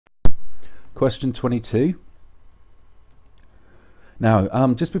Question 22.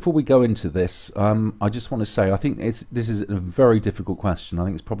 Now, just before we go into this, I just want to say I think this is a very difficult question. I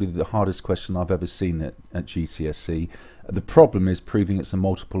think it's probably the hardest question I've ever seen at GCSE. The problem is proving it's a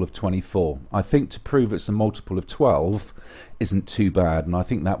multiple of 24. I think to prove it's a multiple of 12 isn't too bad, and I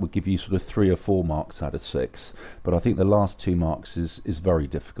think that would give you sort of 3 or 4 marks out of 6. But I think the last 2 marks is very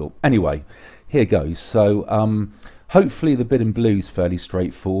difficult. Anyway, here goes. So hopefully the bit in blue is fairly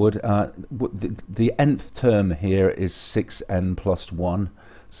straightforward. The nth term here is 6n plus 1.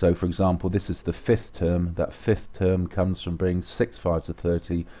 So for example, this is the 5th term. That 5th term comes from being 6 5s are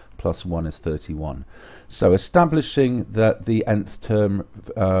 30 plus 1 is 31. So establishing that the nth term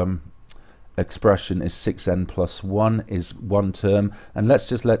expression is 6n plus 1 is one term, and let's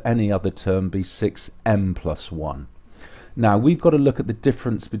just let any other term be 6m plus 1. Now we've got to look at the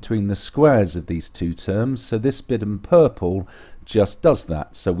difference between the squares of these two terms, so this bit in purple just does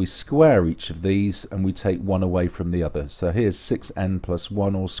that. So we square each of these and we take one away from the other. So here's 6n plus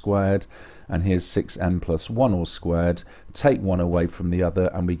 1 all squared, and here's 6n plus 1 all squared. Take one away from the other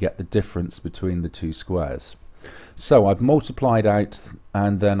and we get the difference between the two squares. So I've multiplied out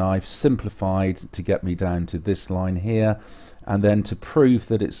and then I've simplified to get me down to this line here. And then to prove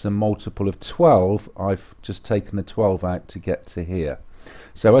that it's a multiple of 12, I've just taken the 12 out to get to here.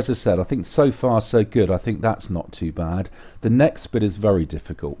 So as I said, I think so far so good. I think that's not too bad. The next bit is very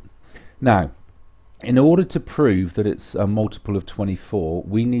difficult. Now, in order to prove that it's a multiple of 24,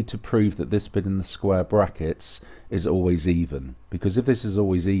 we need to prove that this bit in the square brackets is always even. Because if this is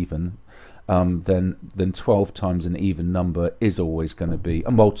always even, then 12 times an even number is always going to be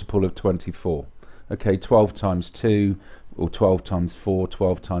a multiple of 24. Okay, 12 times 2, or 12 times 4,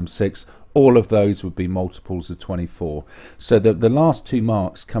 12 times 6, all of those would be multiples of 24. So the last 2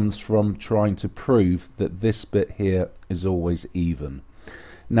 marks comes from trying to prove that this bit here is always even.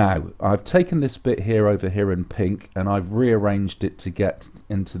 Now, I've taken this bit here over here in pink and I've rearranged it to get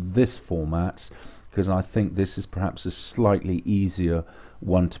into this format because I think this is perhaps a slightly easier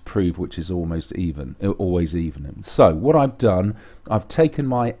one to prove, which is always even. So what I've done, I've taken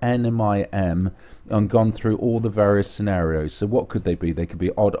my n and my m and gone through all the various scenarios. So what could they be? They could be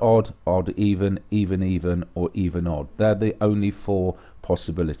odd odd, odd even, even, or even odd. They're the only 4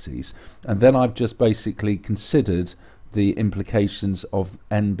 possibilities. And then I've just basically considered the implications of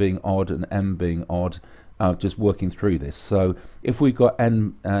n being odd and m being odd, just working through this. So if we've got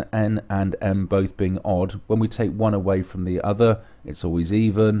n and m both being odd, when we take one away from the other, it's always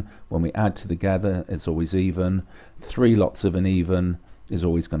even. When we add together, it's always even. 3 lots of an even is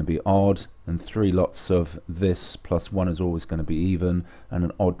always going to be odd, and 3 lots of this plus 1 is always going to be even, and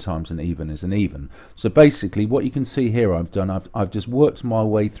an odd times an even is an even. So basically what you can see here I've just worked my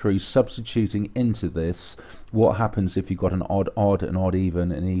way through substituting into this what happens if you've got an odd odd, an odd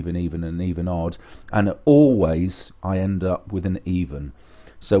even, an even even, and an even odd, and always I end up with an even.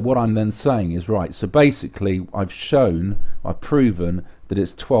 So what I'm then saying is, right, so basically I've proven that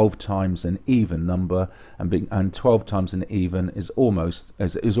it's 12 times an even number, and 12 times an even is always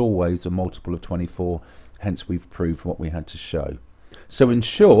a multiple of 24, hence we've proved what we had to show. So in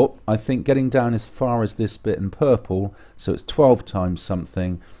short, I think getting down as far as this bit in purple, so it's 12 times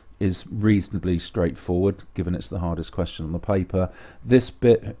something, is reasonably straightforward, given it's the hardest question on the paper. This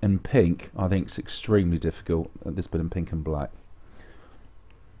bit in pink, I think, is extremely difficult, this bit in pink and black.